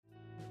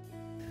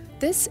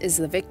This is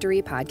the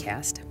Victory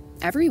Podcast.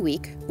 Every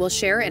week, we'll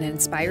share an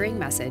inspiring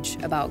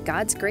message about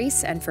God's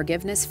grace and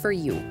forgiveness for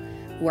you,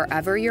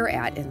 wherever you're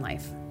at in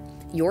life.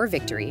 Your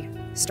victory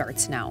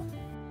starts now.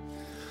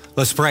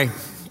 Let's pray.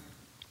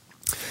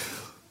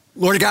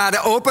 Lord God,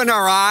 open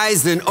our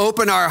eyes and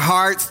open our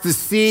hearts to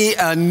see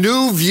a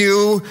new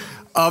view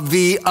of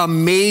the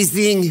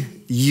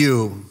amazing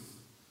you.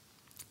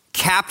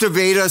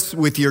 Captivate us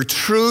with your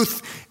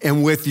truth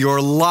and with your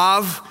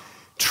love.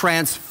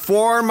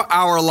 Transform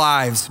our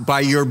lives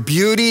by your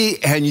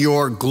beauty and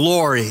your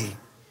glory.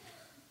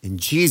 In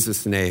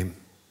Jesus' name,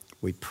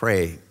 we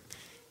pray.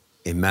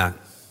 Amen.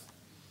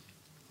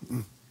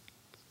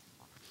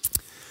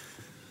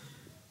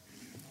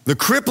 The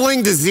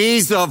crippling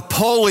disease of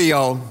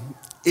polio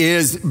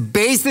is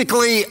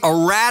basically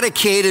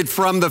eradicated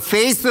from the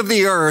face of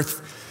the earth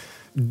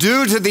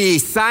due to the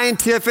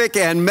scientific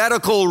and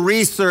medical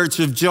research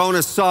of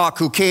Jonas Salk,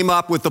 who came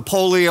up with the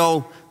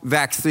polio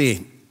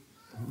vaccine.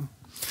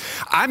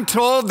 I'm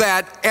told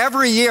that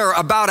every year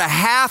about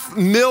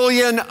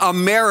 500,000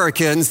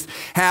 Americans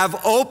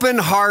have open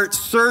heart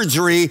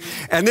surgery,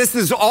 and this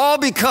is all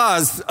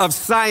because of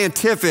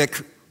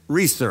scientific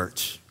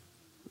research.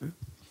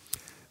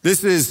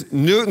 This is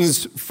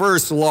Newton's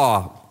first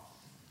law.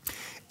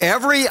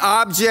 Every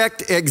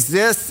object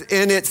exists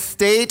in its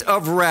state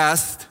of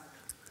rest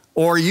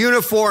or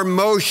uniform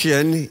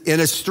motion in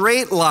a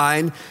straight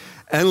line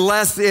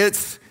unless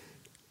it's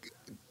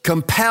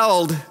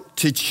compelled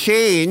to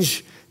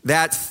change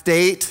that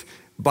state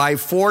by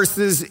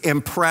forces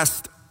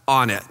impressed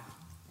on it.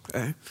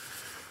 Okay?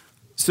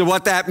 So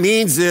what that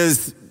means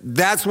is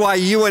that's why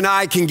you and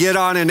I can get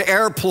on an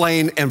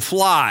airplane and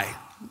fly,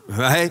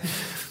 right?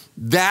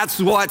 That's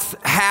what's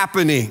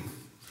happening.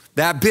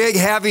 That big,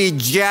 heavy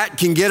jet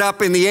can get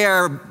up in the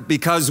air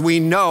because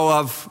we know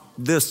of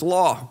this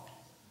law.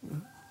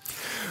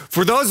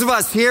 For those of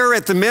us here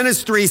at the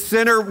Ministry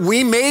Center,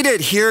 we made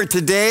it here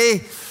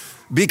today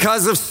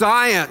because of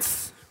science.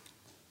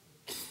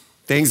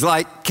 Things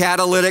like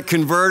catalytic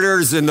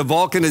converters and the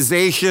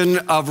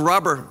vulcanization of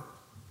rubber.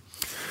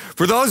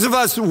 For those of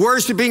us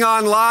worshiping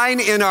online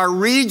in our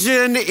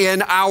region,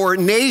 in our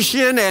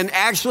nation, and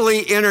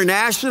actually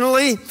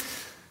internationally,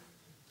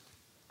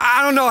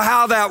 I don't know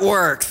how that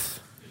works,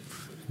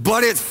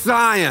 but it's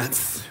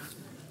science,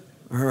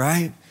 all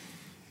right?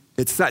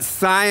 It's that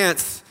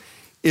science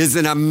is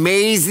an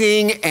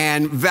amazing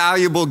and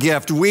valuable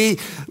gift. We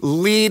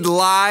lead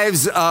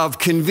lives of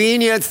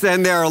convenience,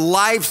 and there are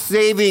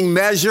life-saving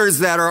measures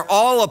that are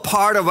all a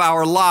part of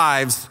our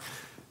lives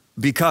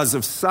because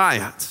of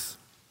science.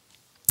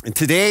 And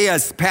today,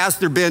 as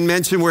Pastor Ben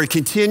mentioned, we're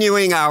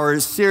continuing our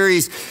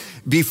series,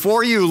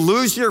 Before You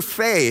Lose Your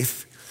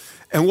Faith.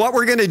 And what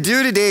we're going to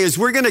do today is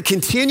we're going to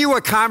continue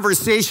a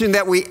conversation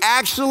that we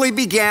actually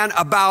began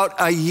about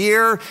a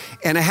year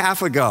and a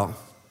half ago.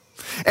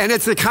 And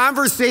it's a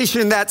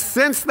conversation that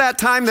since that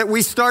time that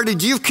we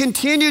started, you've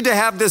continued to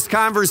have this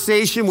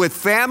conversation with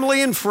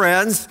family and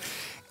friends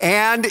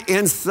and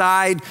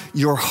inside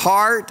your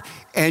heart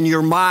and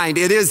your mind.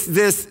 It is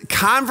this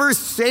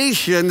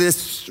conversation, this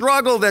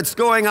struggle that's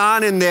going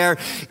on in there.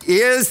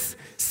 Is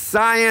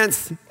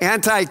science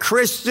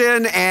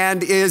anti-Christian,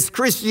 and is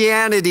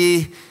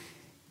Christianity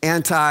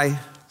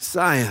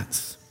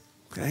anti-science?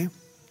 Okay?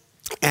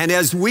 And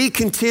as we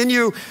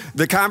continue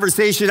the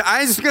conversation,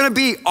 I'm just going to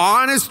be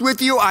honest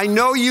with you. I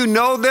know you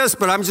know this,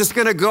 but I'm just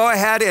going to go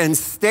ahead and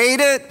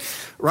state it,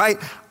 right?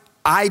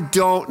 I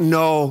don't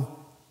know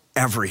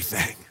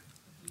everything,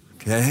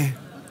 okay?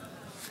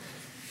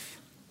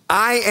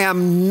 I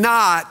am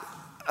not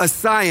a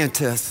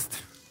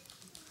scientist.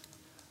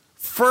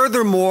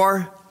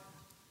 Furthermore,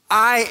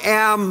 I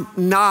am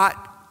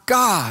not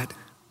God.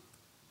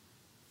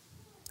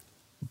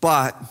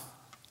 But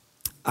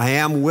I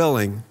am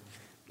willing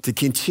to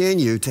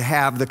continue to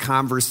have the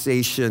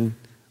conversation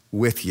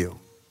with you,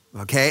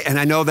 okay? And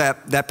I know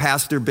that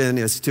Pastor Ben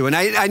is too. And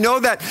I know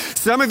that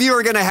some of you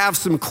are gonna have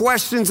some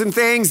questions and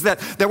things that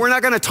we're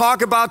not gonna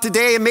talk about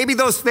today, and maybe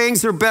those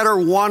things are better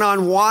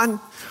one-on-one,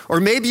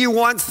 or maybe you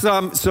want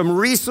some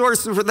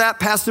resources for that.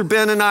 Pastor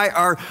Ben and I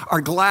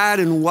are glad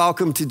and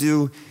welcome to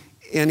do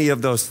any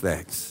of those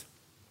things.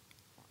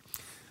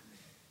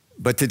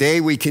 But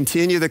today we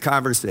continue the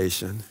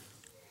conversation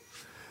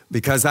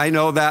because I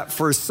know that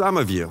for some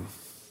of you,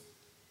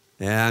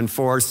 and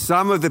for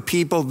some of the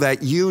people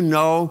that you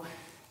know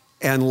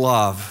and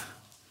love,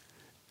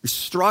 you're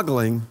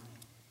struggling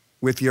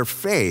with your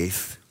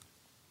faith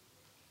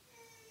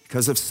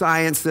because of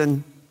science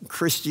and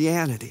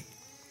Christianity.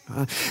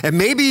 And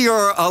maybe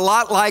you're a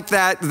lot like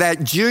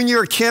that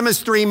junior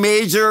chemistry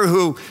major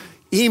who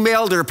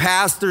emailed her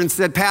pastor and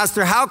said,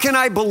 "Pastor, how can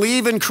I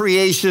believe in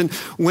creation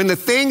when the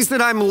things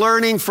that I'm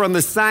learning from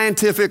the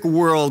scientific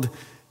world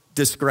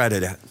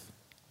discredit it?"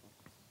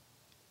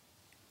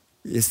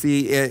 You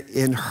see,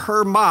 in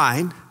her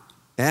mind,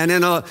 and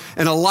in a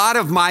lot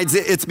of minds,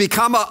 it's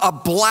become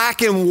a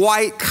black and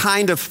white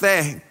kind of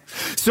thing.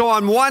 So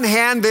on one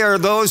hand, there are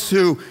those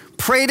who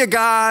pray to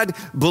God,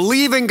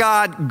 believe in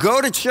God, go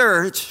to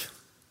church,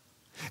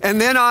 And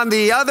then on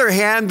the other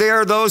hand, there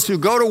are those who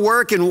go to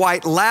work in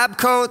white lab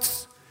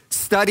coats,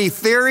 study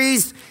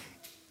theories,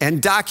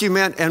 and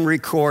document and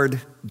record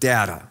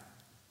data.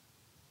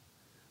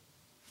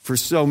 For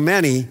so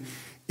many,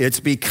 it's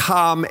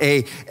become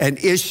an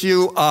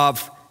issue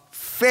of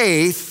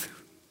faith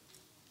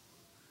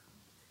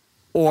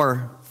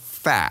or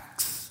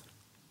facts.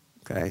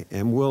 Okay,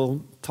 and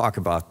we'll talk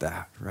about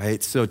that,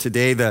 right? So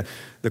today the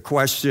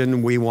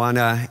question we want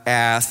to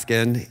ask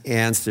and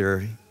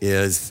answer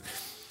is,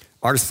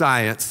 are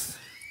science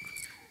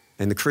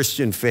and the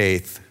Christian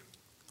faith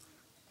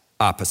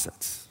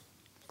opposites?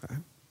 Okay?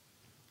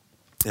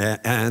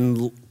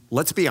 And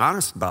let's be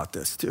honest about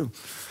this too.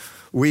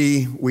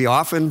 We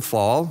often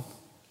fall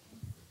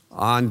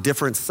on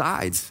different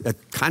sides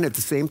at kind of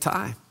the same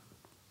time.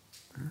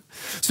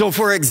 So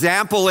for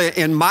example,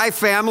 in my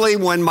family,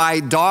 when my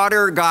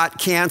daughter got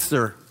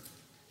cancer,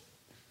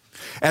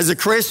 as a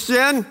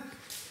Christian,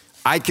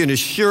 I can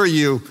assure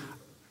you,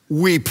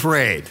 we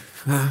prayed.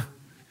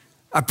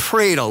 I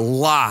prayed a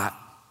lot.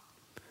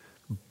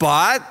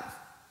 But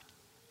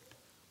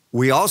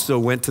we also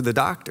went to the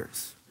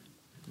doctors,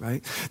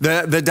 right?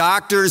 The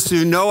doctors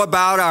who know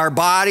about our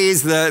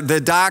bodies,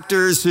 the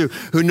doctors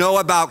who know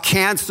about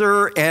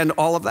cancer and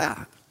all of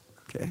that,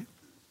 okay?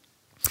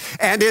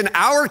 And in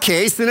our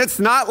case, and it's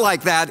not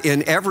like that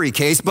in every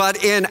case,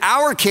 but in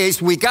our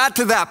case, we got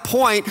to that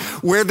point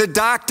where the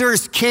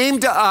doctors came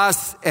to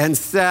us and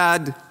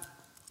said,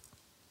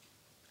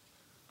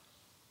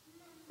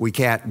 we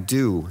can't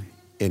do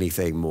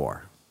anything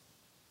more.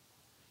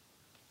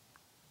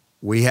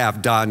 We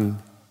have done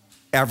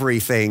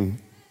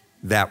everything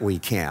that we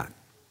can.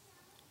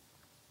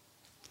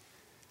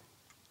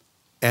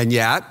 And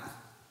yet,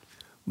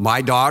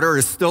 my daughter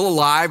is still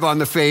alive on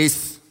the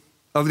face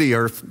of the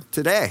earth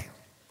today.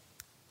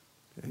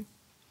 Okay?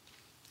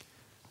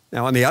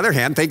 Now, on the other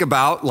hand, think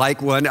about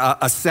like when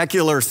a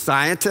secular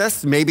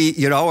scientist, maybe,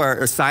 or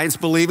a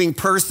science-believing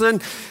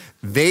person,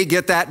 they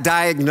get that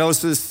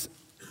diagnosis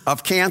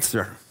of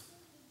cancer.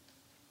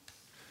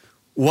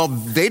 Well,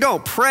 they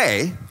don't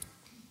pray,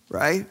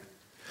 right?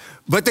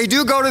 But they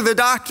do go to the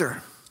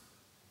doctor.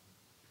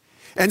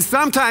 And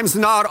sometimes,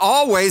 not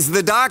always,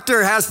 the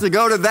doctor has to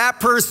go to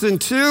that person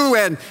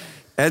too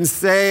and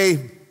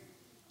say,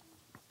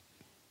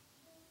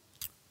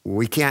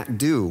 we can't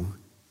do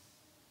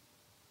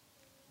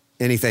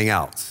anything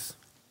else.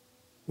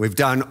 We've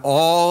done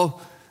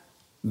all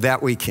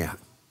that we can.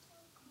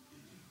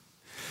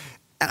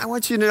 And I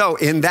want you to know,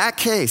 in that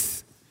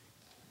case,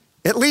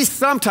 at least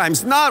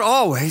sometimes, not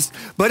always,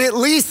 but at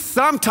least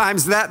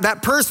sometimes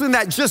that person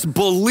that just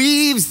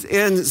believes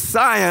in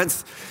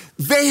science,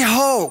 they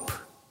hope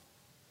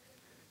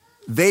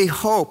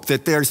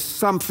that there's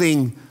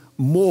something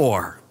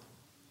more.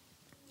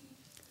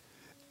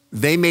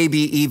 They maybe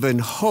even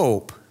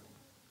hope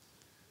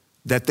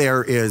that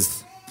there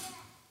is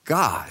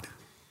God.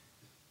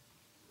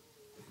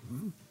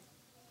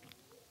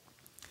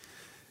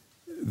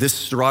 This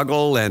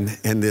struggle and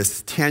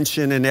this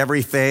tension and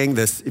everything,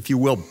 this, if you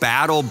will,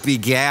 battle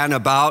began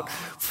about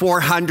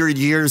 400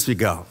 years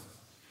ago.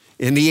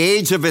 In the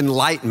age of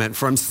enlightenment,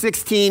 from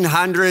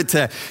 1600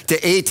 to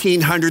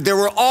 1800, there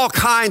were all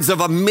kinds of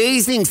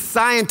amazing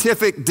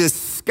scientific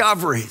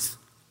discoveries.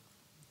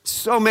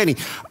 So many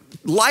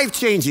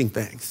life-changing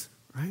things,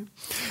 right?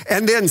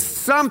 And then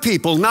some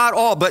people, not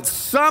all, but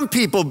some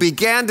people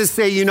began to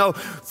say,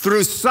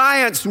 through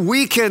science,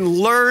 we can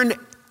learn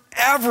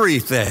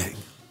everything.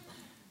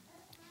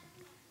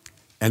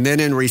 And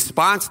then in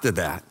response to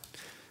that,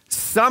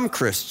 some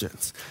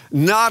Christians,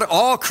 not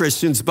all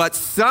Christians, but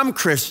some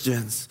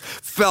Christians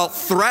felt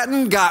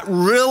threatened, got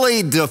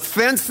really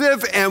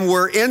defensive, and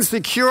were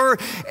insecure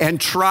and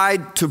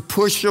tried to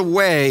push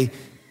away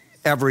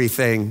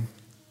everything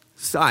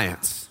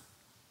science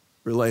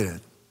related.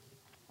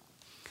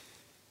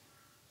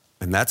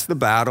 And that's the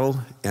battle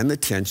and the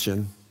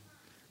tension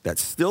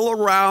that's still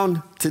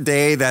around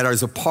today, that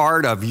is a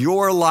part of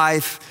your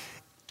life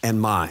and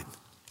mine.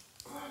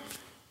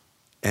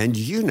 And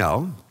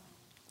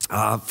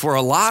for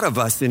a lot of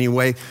us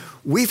anyway,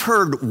 we've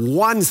heard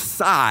one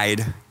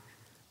side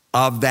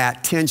of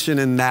that tension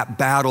and that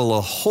battle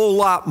a whole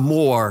lot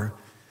more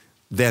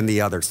than the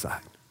other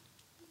side.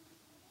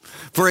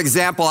 For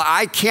example,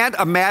 I can't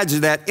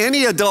imagine that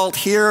any adult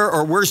here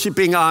or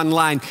worshiping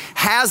online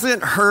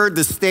hasn't heard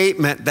the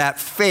statement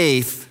that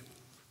faith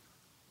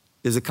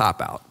is a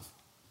cop-out.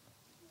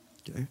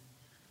 Okay?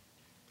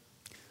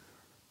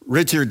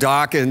 Richard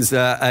Dawkins,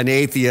 an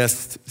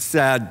atheist,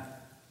 said,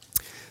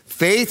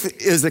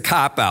 faith is a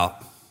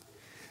cop-out,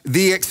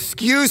 the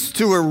excuse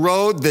to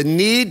erode the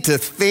need to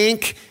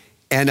think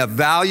and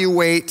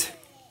evaluate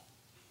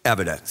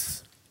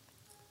evidence.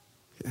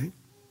 Okay?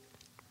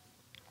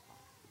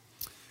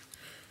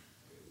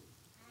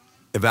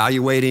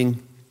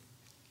 Evaluating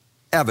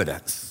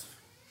evidence.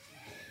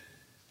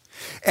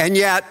 And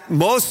yet,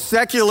 most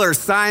secular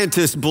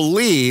scientists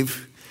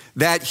believe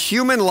that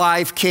human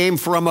life came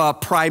from a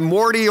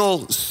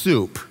primordial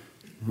soup.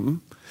 Mm-hmm.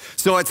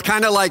 So it's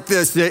kind of like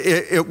this.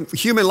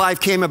 Human life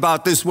came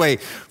about this way.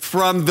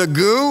 From the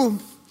goo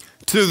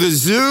to the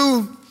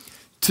zoo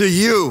to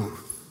you.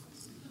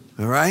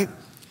 All right?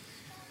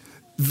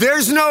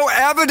 There's no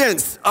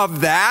evidence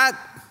of that.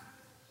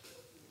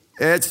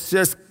 It's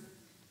just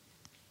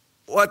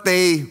what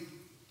they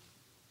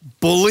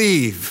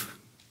believe,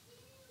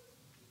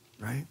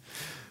 right?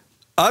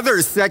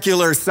 Other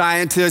secular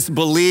scientists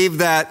believe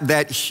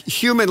that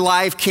human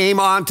life came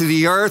onto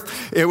the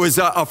earth. It was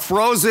a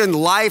frozen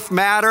life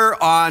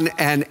matter on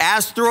an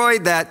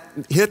asteroid that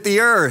hit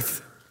the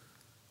earth.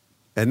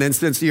 And then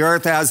since the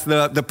earth has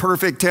the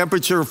perfect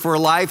temperature for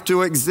life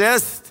to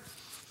exist,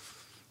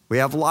 we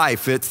have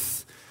life.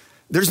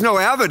 There's no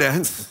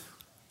evidence.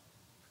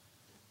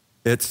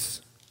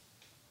 It's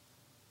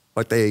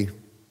what they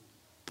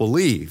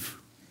believe.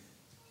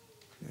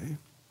 Okay?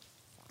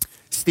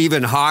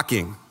 Stephen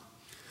Hawking,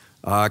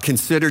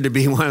 considered to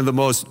be one of the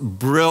most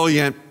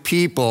brilliant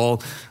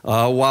people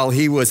while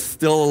he was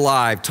still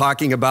alive,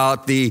 talking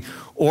about the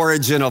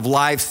origin of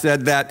life,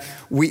 said that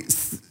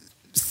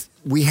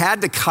we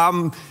had to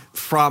come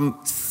from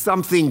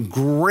something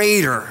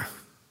greater,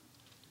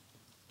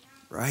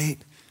 right?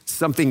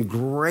 Something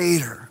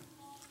greater.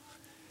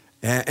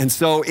 And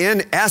so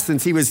in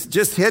essence, he was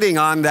just hitting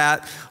on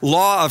that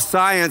law of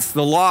science,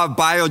 the law of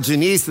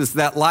biogenesis,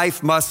 that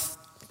life must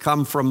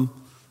come from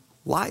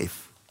life.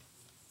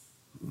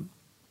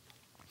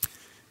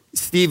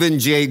 Stephen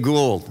Jay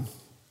Gould,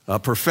 a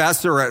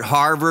professor at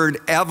Harvard,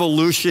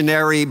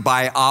 evolutionary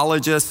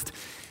biologist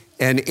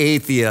and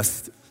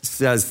atheist,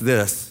 says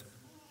this.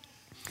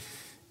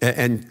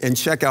 And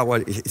check out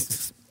what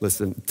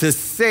listen. To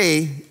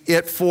say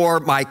it for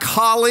my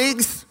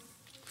colleagues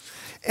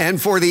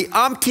and for the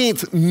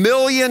umpteenth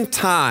million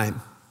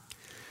time,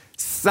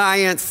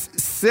 science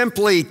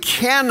simply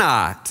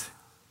cannot,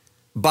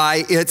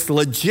 by its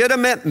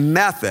legitimate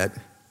method,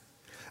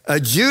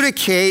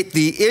 adjudicate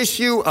the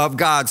issue of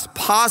God's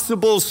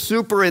possible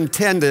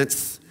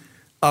superintendence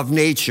of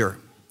nature.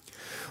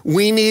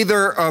 We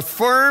neither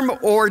affirm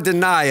or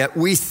deny it.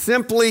 We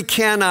simply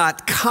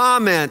cannot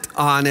comment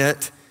on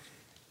it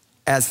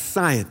as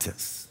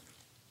scientists.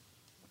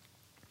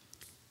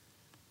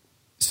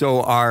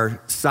 So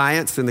are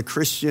science and the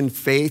Christian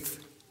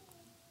faith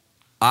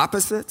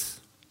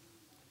opposites?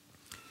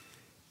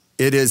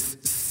 It is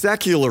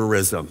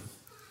secularism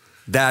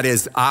that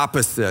is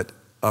opposite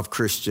of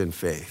Christian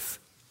faith,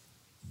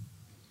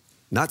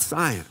 not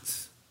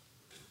science.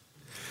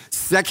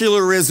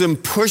 Secularism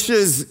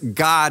pushes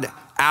God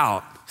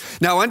out.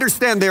 Now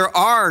understand, there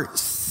are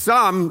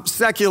some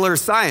secular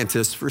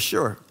scientists for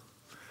sure,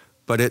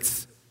 but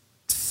it's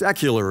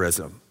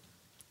secularism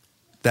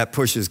that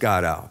pushes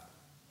God out,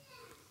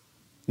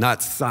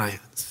 not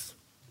science.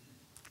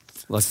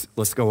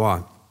 Let's go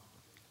on.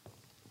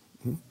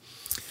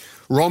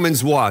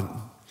 Romans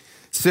 1.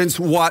 Since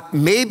what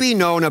may be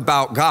known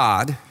about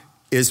God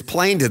is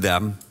plain to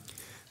them,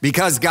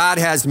 because God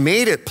has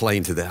made it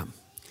plain to them.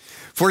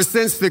 For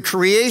since the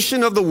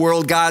creation of the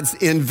world, God's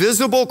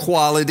invisible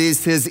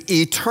qualities, his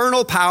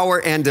eternal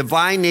power and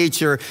divine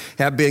nature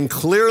have been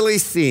clearly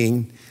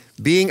seen,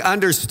 being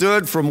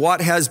understood from what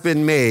has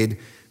been made,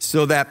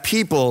 so that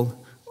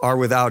people are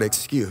without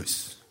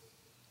excuse.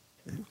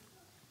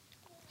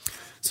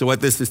 So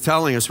what this is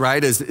telling us,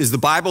 right, is the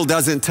Bible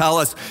doesn't tell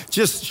us,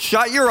 just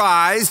shut your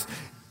eyes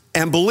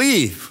and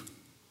believe.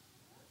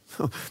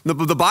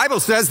 The Bible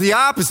says the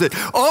opposite.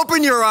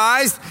 Open your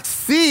eyes,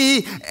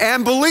 see,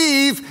 and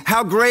believe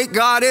how great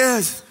God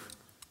is.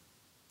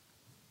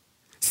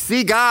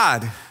 See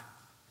God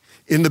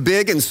in the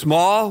big and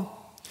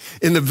small,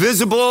 in the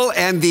visible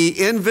and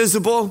the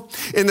invisible,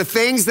 in the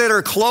things that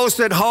are close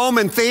at home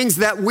and things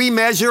that we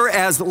measure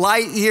as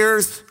light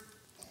years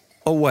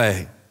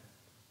away.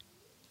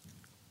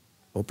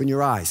 Open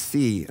your eyes,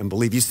 see, and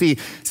believe. You see,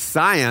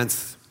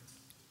 science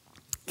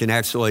can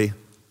actually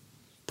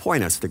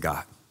point us to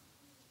God.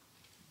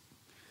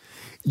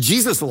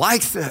 Jesus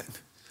likes it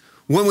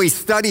when we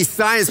study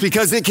science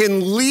because it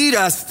can lead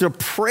us to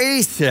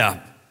praise him.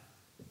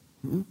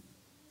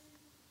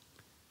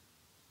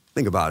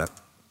 Think about it.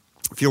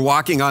 If you're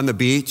walking on the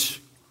beach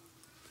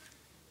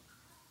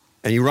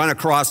and you run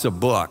across a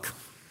book,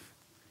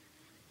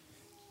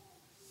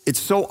 it's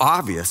so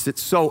obvious,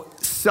 it's so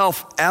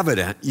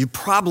self-evident, you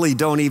probably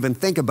don't even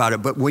think about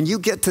it. But when you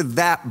get to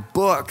that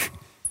book,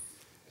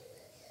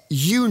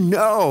 you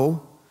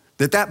know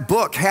that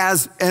book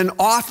has an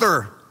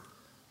author.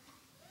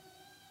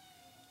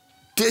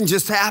 Didn't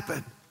just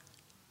happen.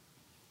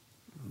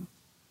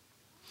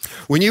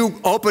 When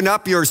you open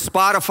up your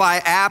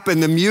Spotify app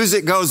and the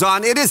music goes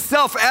on, it is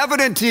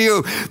self-evident to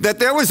you that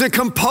there was a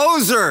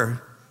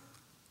composer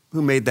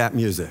who made that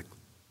music.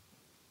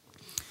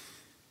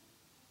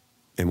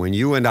 And when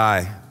you and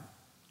I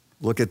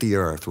look at the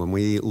earth, when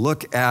we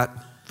look at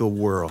the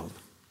world,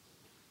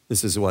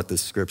 this is what the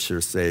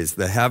scripture says.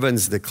 The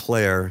heavens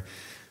declare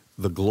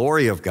the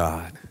glory of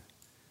God.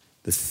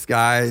 The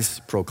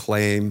skies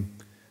proclaim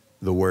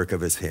the work of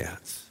his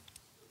hands.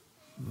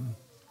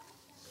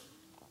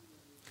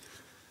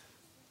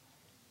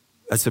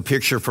 That's a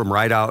picture from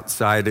right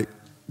outside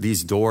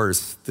these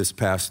doors this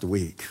past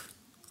week.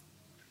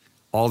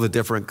 all the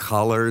different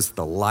colors,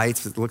 the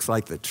lights. It looks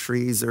like the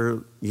trees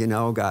are,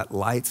 got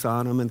lights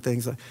on them and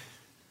things like that.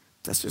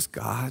 That's just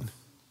God.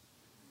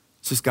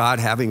 It's just God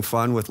having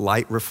fun with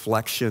light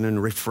reflection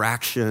and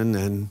refraction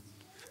and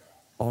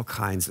all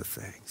kinds of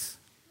things.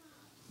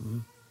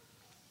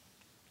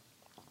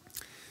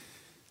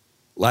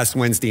 Last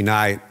Wednesday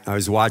night, I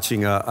was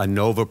watching a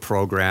NOVA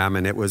program,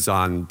 and it was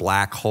on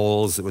black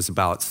holes. It was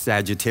about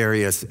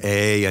Sagittarius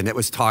A, and it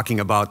was talking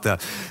about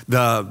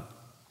the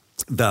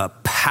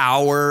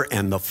power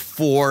and the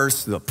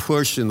force, the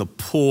push and the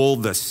pull,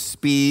 the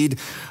speed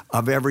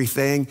of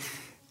everything.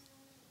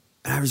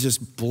 And I was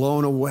just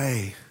blown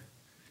away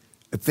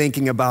at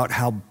thinking about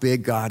how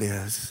big God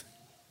is.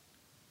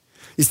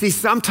 You see,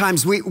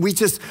 sometimes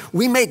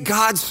we make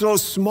God so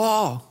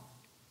small.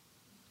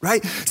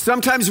 Right?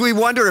 Sometimes we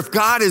wonder if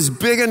God is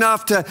big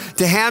enough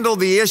to handle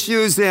the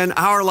issues in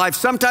our life.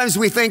 Sometimes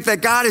we think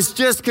that God is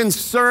just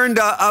concerned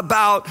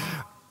about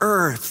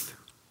earth.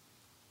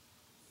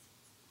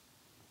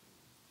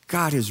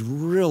 God is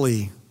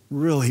really,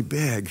 really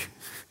big.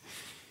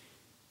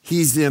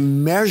 He's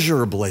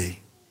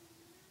immeasurably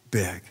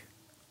big.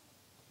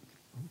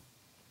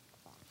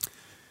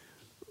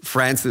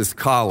 Francis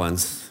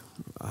Collins,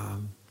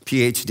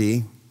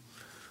 PhD,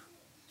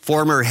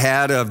 former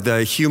head of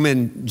the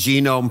Human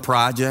Genome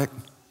Project,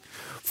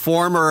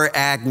 former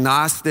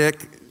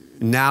agnostic,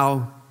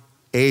 now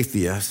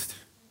atheist,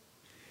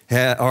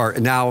 or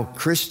now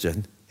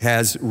Christian,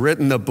 has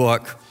written the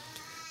book,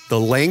 The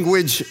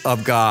Language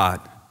of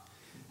God.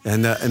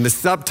 And the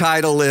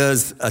subtitle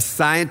is, A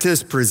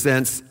Scientist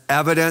Presents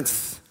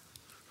Evidence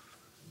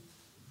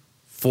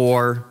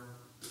for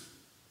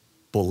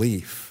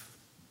Belief.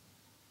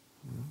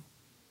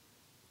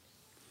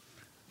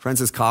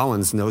 Francis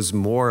Collins knows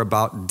more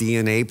about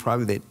DNA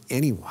probably than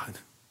anyone.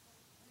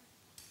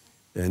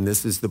 And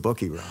this is the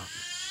book he wrote,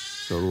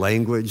 The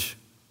Language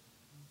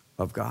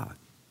of God.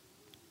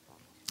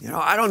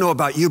 I don't know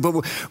about you,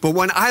 but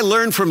when I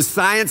learned from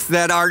science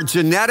that our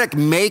genetic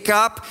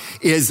makeup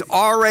is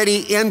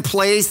already in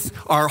place,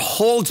 our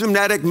whole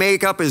genetic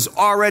makeup is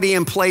already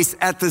in place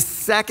at the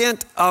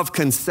second of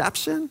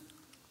conception,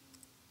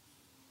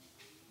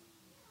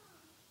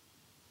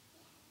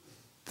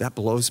 that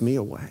blows me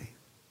away.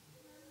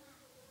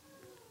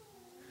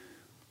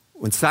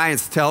 When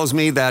science tells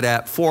me that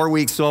at 4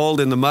 weeks old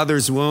in the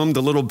mother's womb,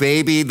 the little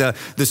baby, the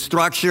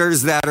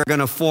structures that are going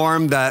to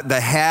form the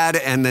head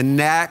and the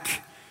neck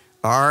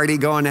are already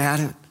going at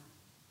it.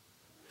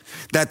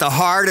 That the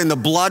heart and the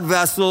blood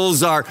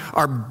vessels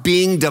are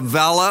being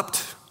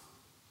developed.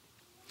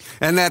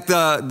 And that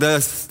the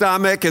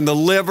stomach and the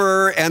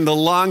liver and the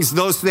lungs,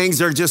 those things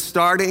are just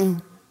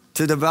starting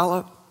to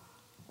develop.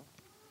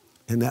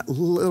 And that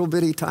little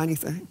bitty tiny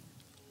thing.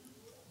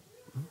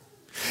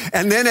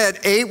 And then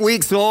at 8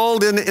 weeks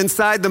old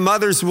inside the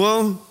mother's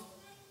womb,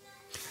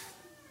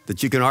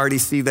 that you can already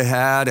see the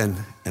head and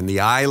the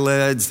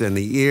eyelids and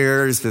the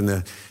ears and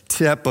the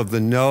tip of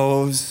the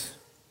nose.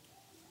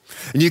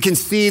 And you can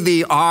see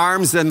the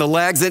arms and the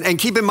legs. And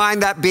keep in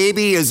mind that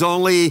baby is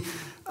only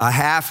a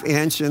 ½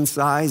 inch in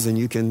size, and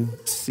you can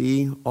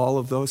see all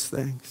of those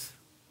things.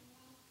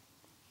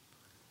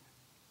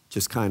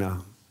 Just kind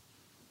of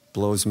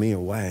blows me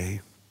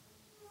away.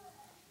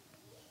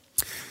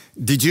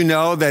 Did you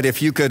know that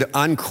if you could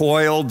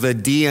uncoil the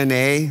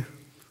DNA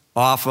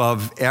off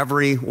of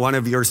every one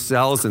of your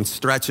cells and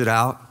stretch it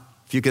out,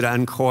 if you could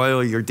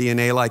uncoil your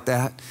DNA like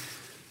that,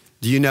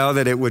 do you know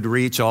that it would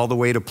reach all the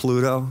way to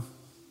Pluto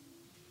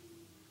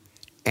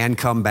and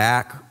come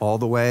back all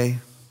the way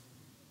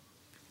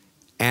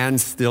and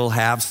still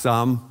have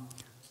some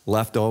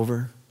left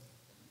over?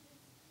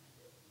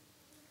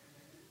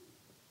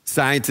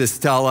 Scientists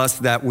tell us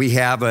that we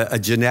have a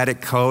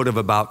genetic code of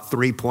about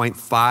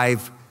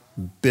 3.5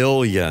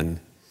 billion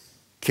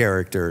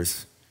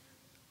characters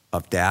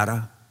of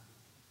data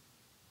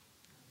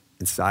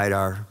inside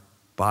our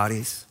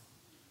bodies.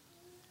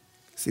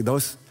 See,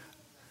 those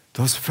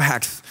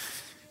facts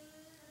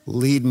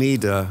lead me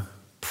to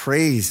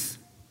praise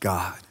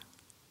God.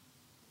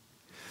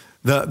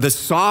 The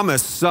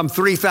psalmist some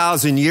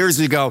 3,000 years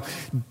ago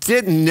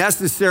didn't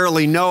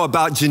necessarily know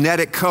about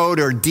genetic code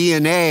or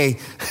DNA,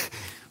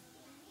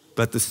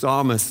 but the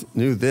psalmist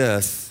knew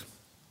this.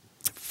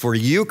 For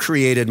you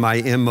created my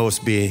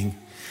inmost being.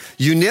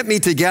 You knit me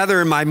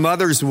together in my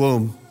mother's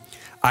womb.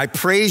 I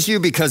praise you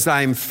because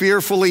I am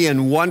fearfully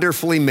and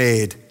wonderfully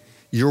made.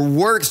 Your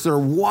works are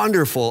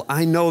wonderful.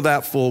 I know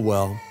that full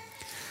well.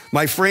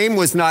 My frame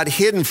was not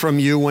hidden from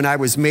you when I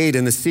was made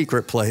in the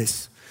secret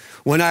place.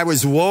 When I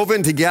was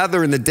woven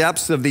together in the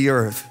depths of the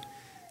earth,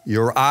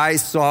 your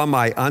eyes saw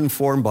my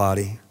unformed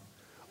body.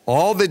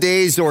 All the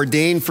days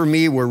ordained for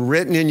me were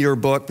written in your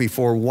book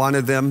before one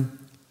of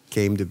them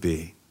came to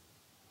be.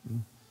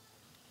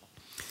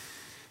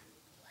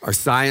 Are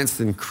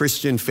science and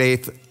Christian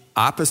faith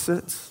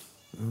opposites?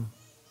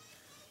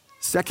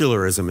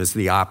 Secularism is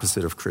the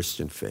opposite of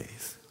Christian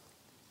faith,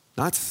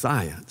 not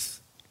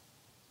science.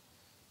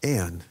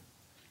 And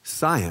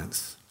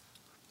science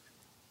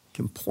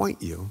can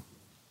point you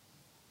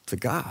to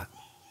God.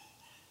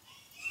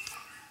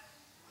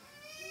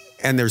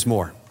 and there's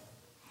more.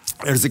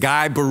 There's a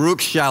guy, Baruch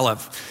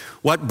Shalev.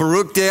 What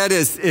Baruch did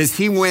is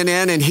he went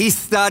in and he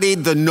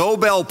studied the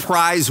Nobel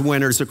Prize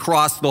winners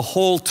across the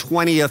whole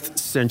 20th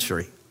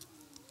century.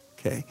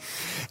 Okay.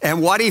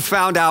 And what he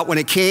found out when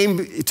it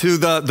came to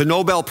the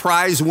Nobel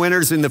Prize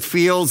winners in the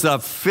fields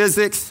of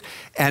physics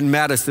and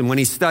medicine, when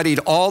he studied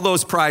all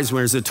those prize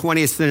winners of the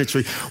 20th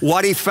century,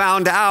 what he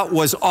found out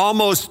was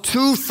almost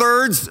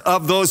 2/3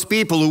 of those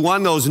people who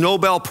won those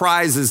Nobel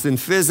Prizes in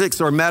physics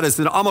or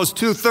medicine, almost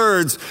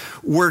 2/3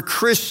 were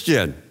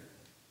Christian.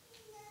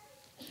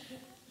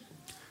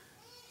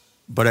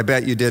 But I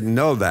bet you didn't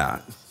know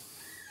that.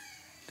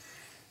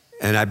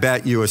 And I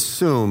bet you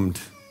assumed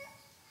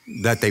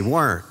that they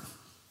weren't.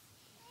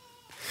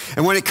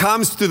 And when it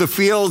comes to the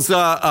fields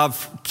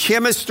of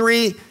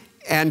chemistry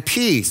and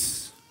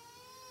peace,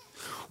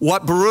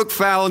 what Baruch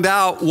found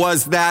out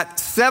was that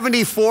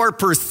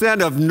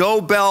 74% of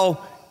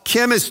Nobel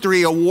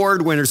Chemistry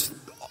Award winners,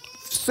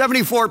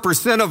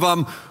 74% of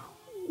them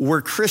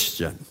were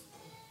Christian.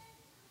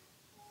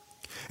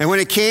 And when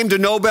it came to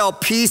Nobel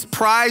Peace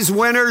Prize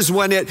winners,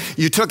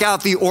 you took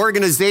out the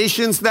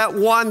organizations that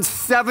won,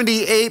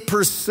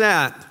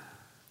 78%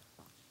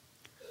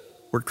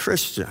 were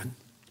Christian.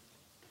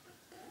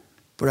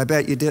 But I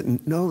bet you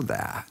didn't know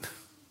that,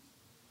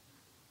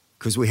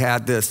 because we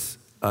had this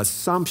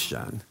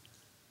assumption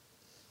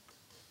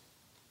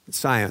that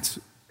science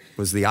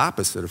was the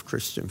opposite of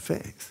Christian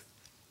faith.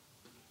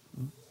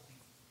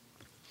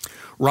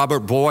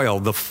 Robert Boyle,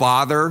 the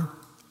father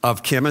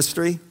of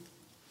chemistry,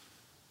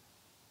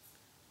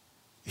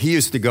 he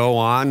used to go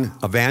on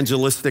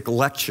evangelistic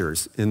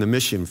lectures in the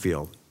mission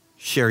field,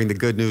 sharing the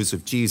good news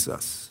of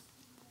Jesus.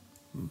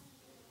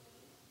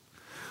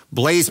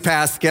 Blaise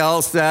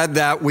Pascal said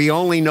that we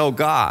only know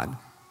God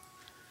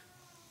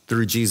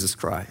through Jesus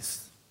Christ.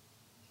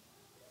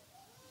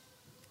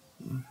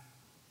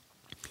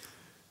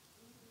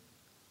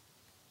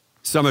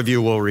 Some of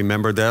you will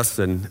remember this,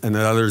 and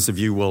others of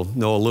you will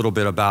know a little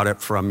bit about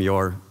it from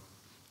your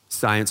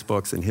science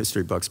books and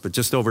history books. But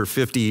just over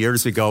 50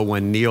 years ago,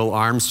 when Neil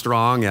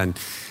Armstrong and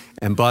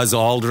Buzz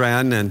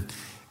Aldrin and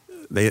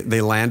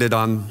they landed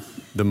on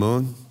the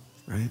moon,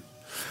 right?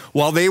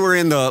 While they were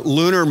in the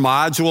lunar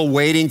module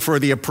waiting for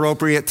the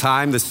appropriate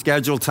time, the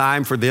scheduled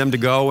time for them to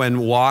go and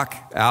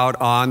walk out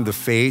on the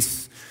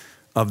face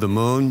of the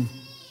moon,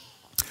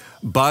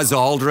 Buzz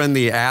Aldrin,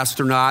 the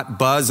astronaut,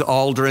 Buzz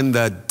Aldrin,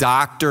 the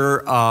doctor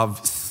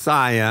of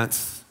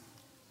science,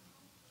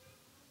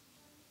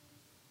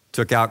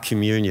 took out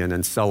communion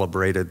and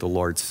celebrated the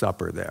Lord's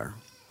Supper there.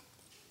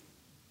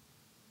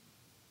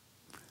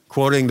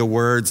 Quoting the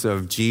words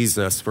of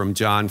Jesus from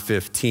John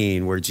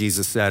 15, where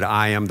Jesus said,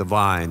 "I am the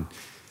vine,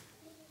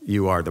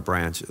 you are the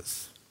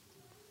branches."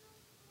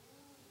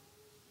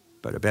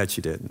 But I bet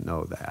you didn't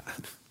know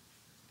that,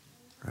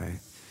 right?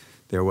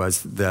 There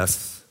was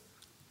this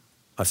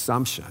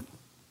assumption.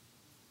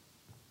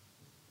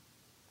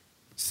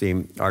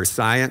 See, are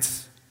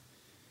science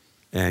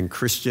and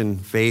Christian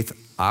faith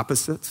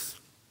opposites?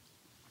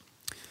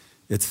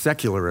 It's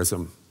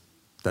secularism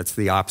that's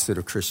the opposite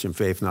of Christian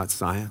faith, not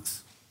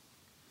science.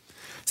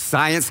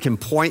 Science can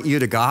point you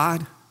to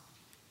God,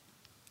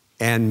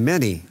 and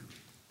many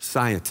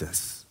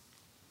scientists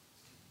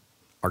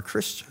are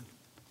Christian.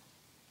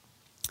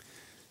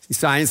 See,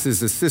 science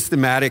is a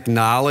systematic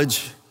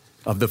knowledge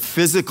of the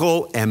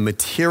physical and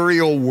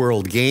material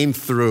world gained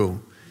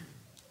through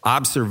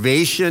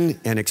observation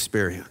and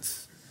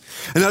experience.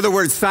 In other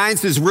words,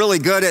 science is really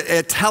good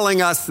at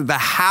telling us the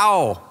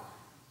how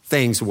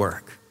things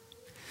work.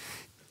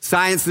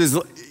 Science is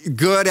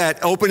good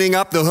at opening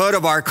up the hood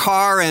of our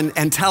car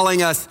and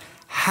telling us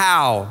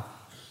how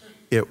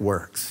it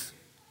works.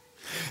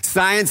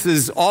 Science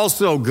is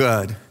also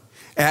good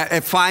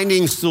at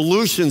finding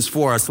solutions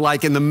for us,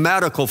 like in the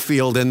medical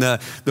field, in the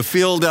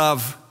field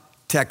of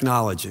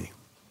technology.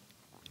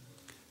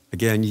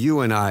 Again,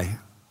 you and I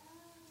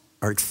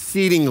are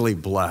exceedingly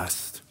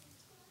blessed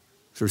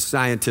through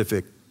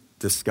scientific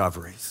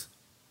discoveries.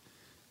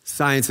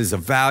 Science is a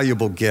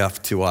valuable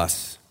gift to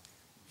us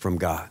from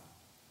God.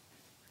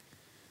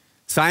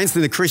 Science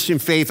and the Christian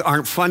faith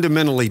aren't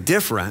fundamentally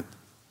different.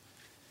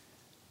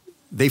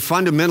 They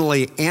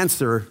fundamentally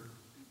answer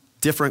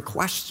different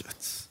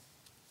questions.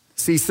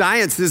 See,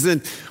 science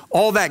isn't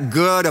all that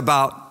good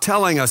about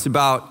telling us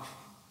about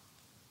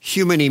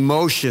human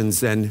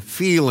emotions and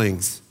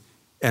feelings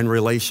and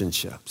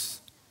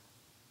relationships,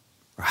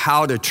 or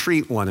how to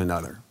treat one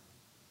another.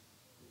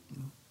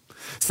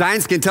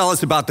 Science can tell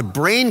us about the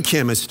brain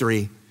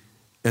chemistry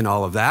and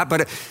all of that,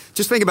 but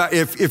just think about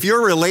if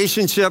your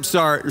relationships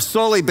are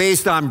solely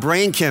based on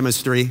brain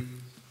chemistry,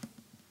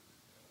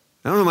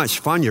 I don't know how much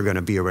fun you're going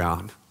to be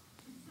around.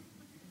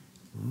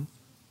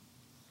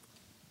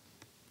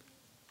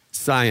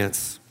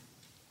 Science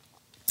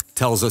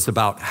tells us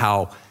about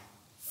how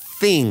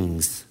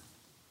things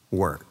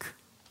work.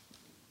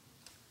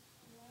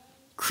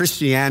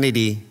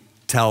 Christianity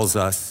tells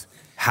us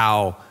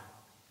how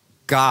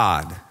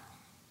God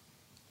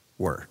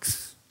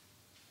works.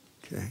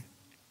 Okay?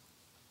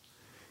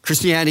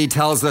 Christianity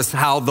tells us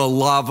how the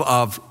love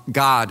of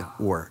God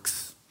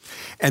works.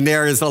 And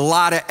there is a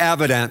lot of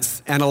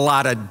evidence and a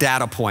lot of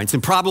data points.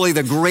 And probably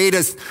the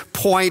greatest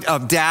point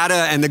of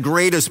data and the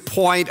greatest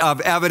point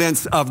of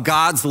evidence of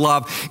God's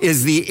love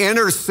is the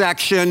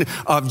intersection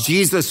of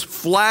Jesus'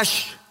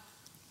 flesh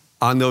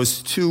on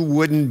those two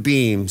wooden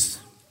beams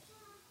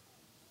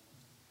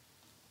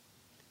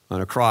on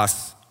a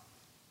cross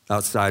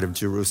outside of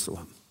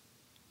Jerusalem.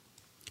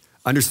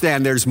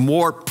 Understand, there's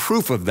more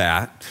proof of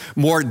that,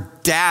 more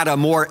data,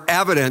 more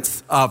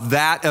evidence of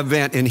that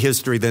event in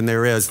history than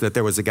there is that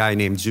there was a guy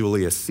named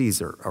Julius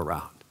Caesar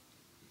around.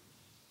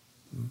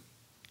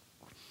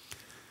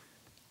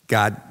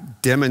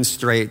 God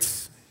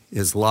demonstrates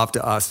his love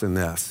to us in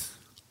this,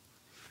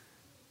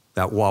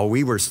 that while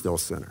we were still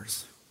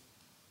sinners,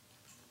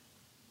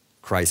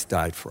 Christ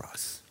died for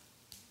us.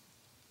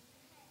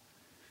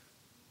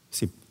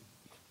 See,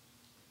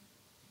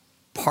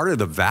 part of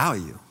the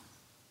value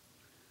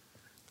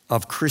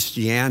of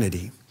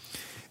Christianity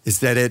is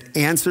that it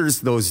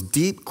answers those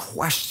deep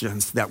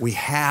questions that we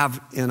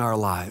have in our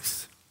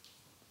lives.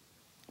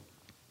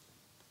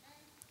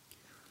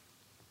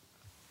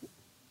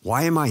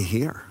 Why am I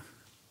here?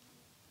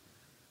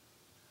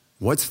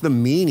 What's the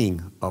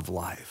meaning of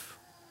life?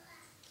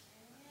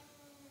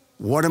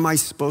 What am I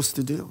supposed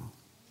to do?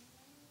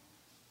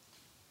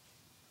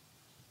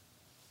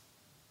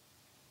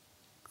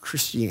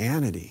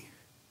 Christianity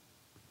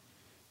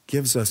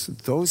gives us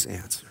those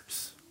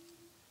answers.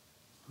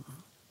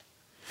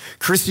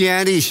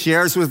 Christianity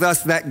shares with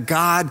us that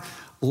God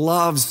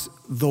loves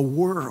the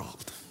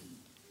world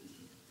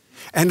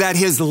and that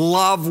his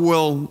love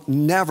will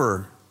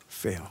never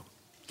fail.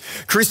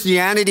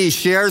 Christianity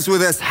shares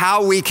with us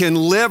how we can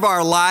live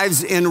our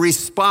lives in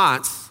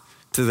response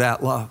to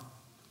that love.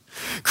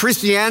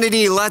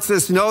 Christianity lets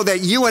us know that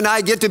you and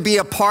I get to be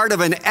a part of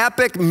an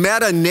epic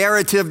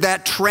meta-narrative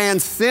that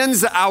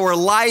transcends our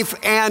life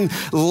and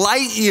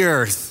light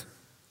years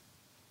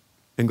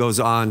and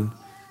goes on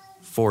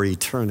for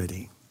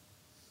eternity.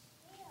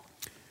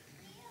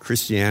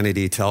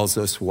 Christianity tells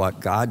us what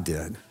God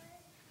did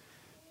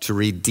to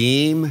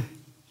redeem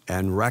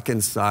and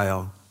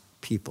reconcile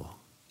people.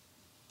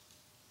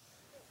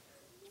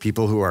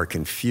 People who are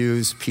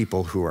confused,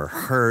 people who are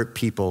hurt,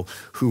 people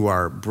who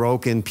are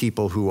broken,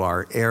 people who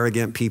are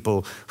arrogant,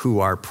 people who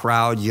are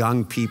proud,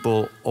 young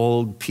people,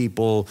 old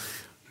people,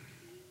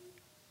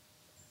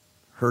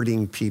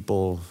 hurting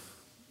people,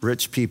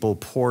 rich people,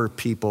 poor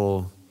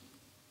people.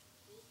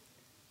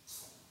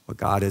 What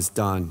God has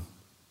done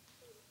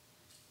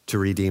to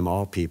redeem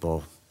all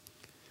people.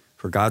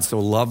 For God so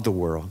loved the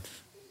world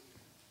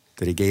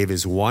that he gave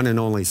his one and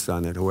only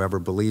Son, that whoever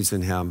believes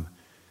in him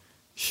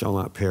shall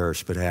not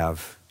perish but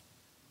have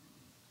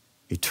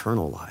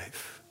eternal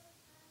life.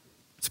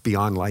 It's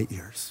beyond light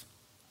years.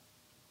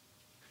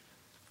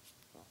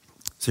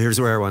 So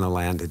here's where I want to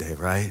land today,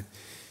 right?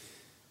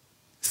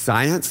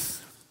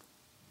 Science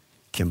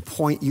can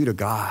point you to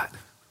God.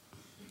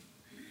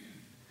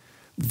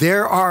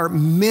 There are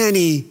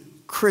many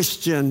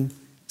Christian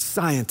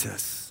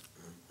scientists.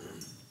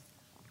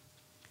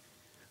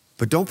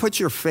 But don't put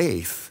your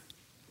faith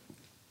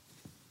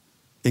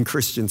in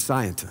Christian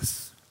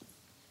scientists.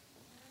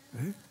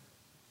 Right?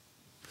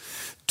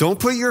 Don't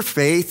put your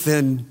faith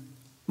in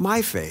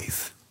my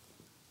faith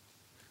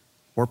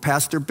or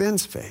Pastor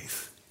Ben's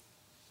faith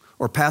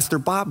or Pastor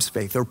Bob's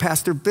faith or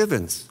Pastor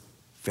Bivens'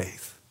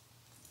 faith.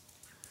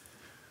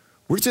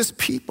 We're just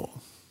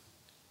people.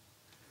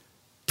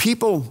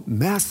 People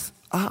mess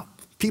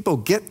up. People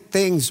get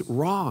things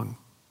wrong.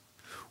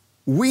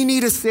 We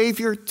need a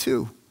Savior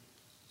too.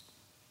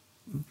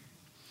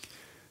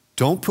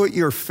 Don't put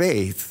your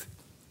faith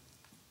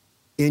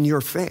in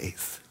your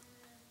faith.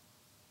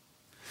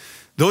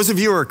 Those of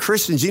you who are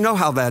Christians, you know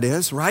how that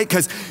is, right?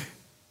 Because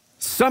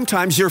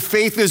sometimes your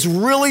faith is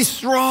really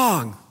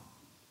strong.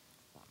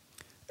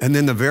 And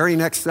then the very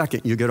next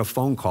second, you get a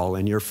phone call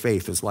and your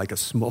faith is like a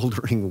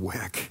smoldering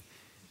wick.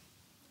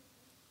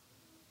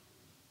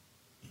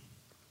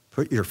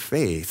 Put your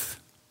faith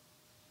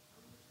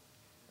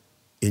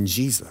in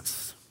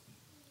Jesus.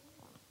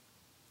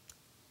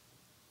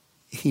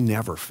 He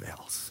never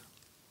fails.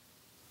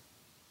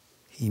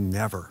 He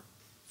never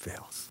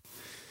fails.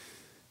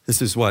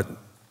 This is what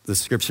the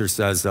scripture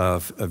says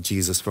of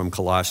Jesus from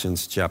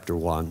Colossians chapter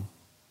 1.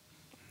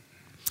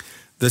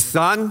 The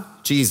Son,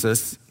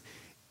 Jesus,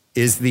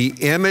 is the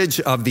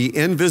image of the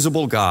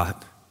invisible God,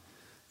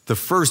 the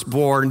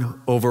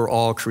firstborn over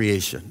all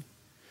creation.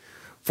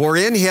 For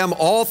in him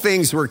all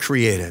things were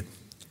created,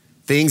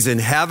 things in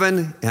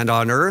heaven and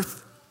on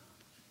earth,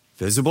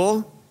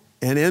 visible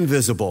and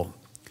invisible,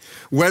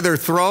 whether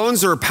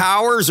thrones or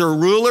powers or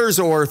rulers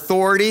or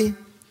authority.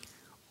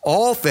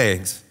 All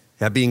things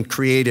have been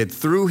created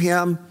through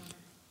him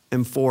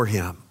and for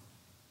him.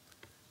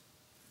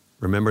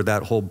 Remember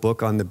that whole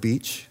book on the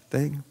beach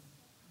thing?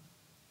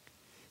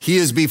 He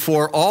is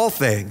before all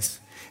things,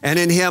 and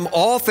in him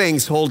all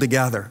things hold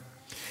together.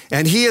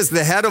 And he is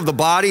the head of the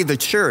body, the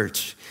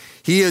church.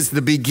 He is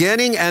the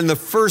beginning and the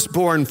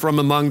firstborn from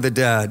among the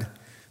dead,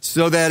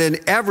 so that in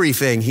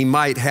everything he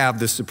might have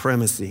the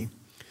supremacy.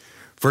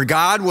 For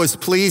God was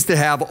pleased to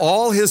have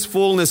all his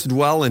fullness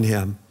dwell in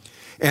him,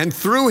 and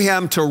through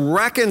him to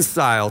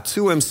reconcile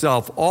to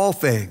himself all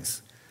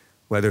things,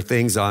 whether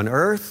things on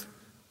earth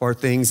or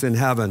things in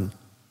heaven,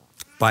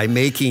 by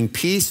making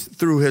peace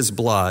through his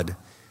blood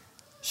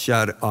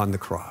shed on the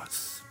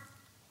cross.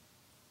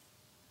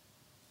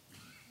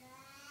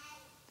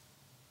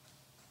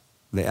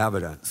 The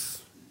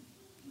evidence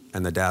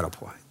and the data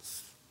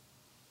points.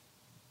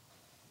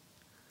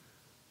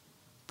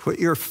 Put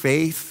your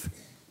faith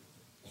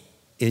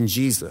in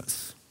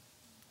Jesus,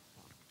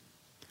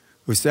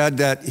 who said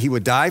that he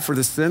would die for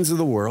the sins of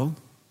the world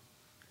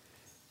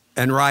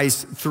and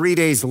rise 3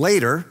 days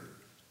later,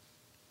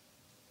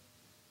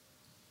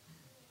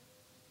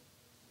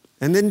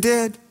 and then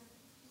did.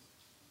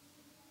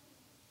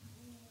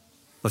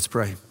 Let's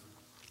pray.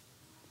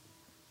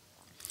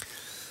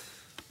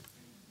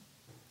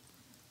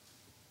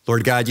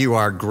 Lord God, you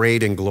are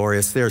great and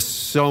glorious. There are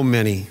so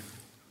many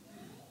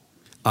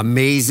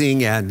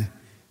amazing and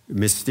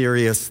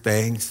mysterious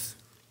things.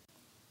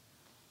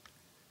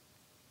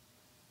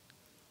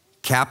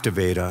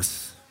 Captivate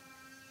us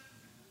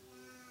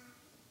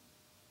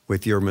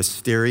with your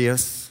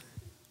mysterious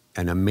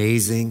and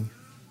amazing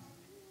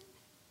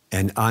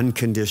and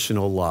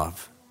unconditional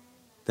love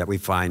that we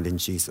find in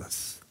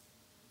Jesus.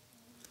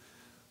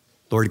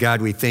 Lord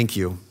God, we thank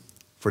you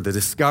for the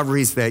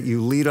discoveries that you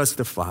lead us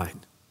to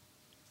find.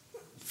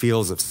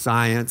 Fields of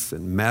science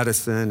and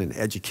medicine and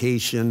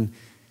education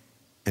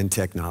and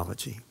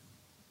technology.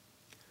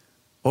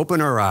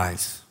 Open our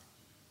eyes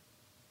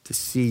to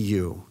see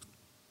you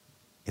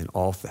in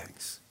all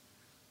things.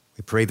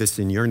 We pray this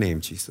in your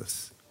name,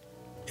 Jesus.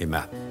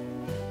 Amen.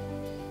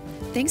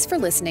 Thanks for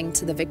listening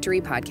to the Victory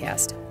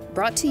Podcast,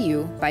 brought to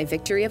you by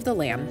Victory of the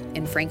Lamb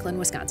in Franklin,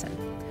 Wisconsin.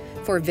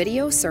 For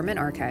video sermon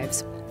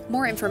archives,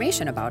 more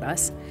information about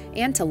us,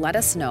 and to let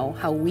us know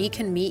how we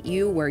can meet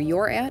you where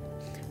you're at,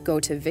 go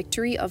to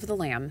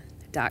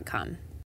victoryofthelamb.com.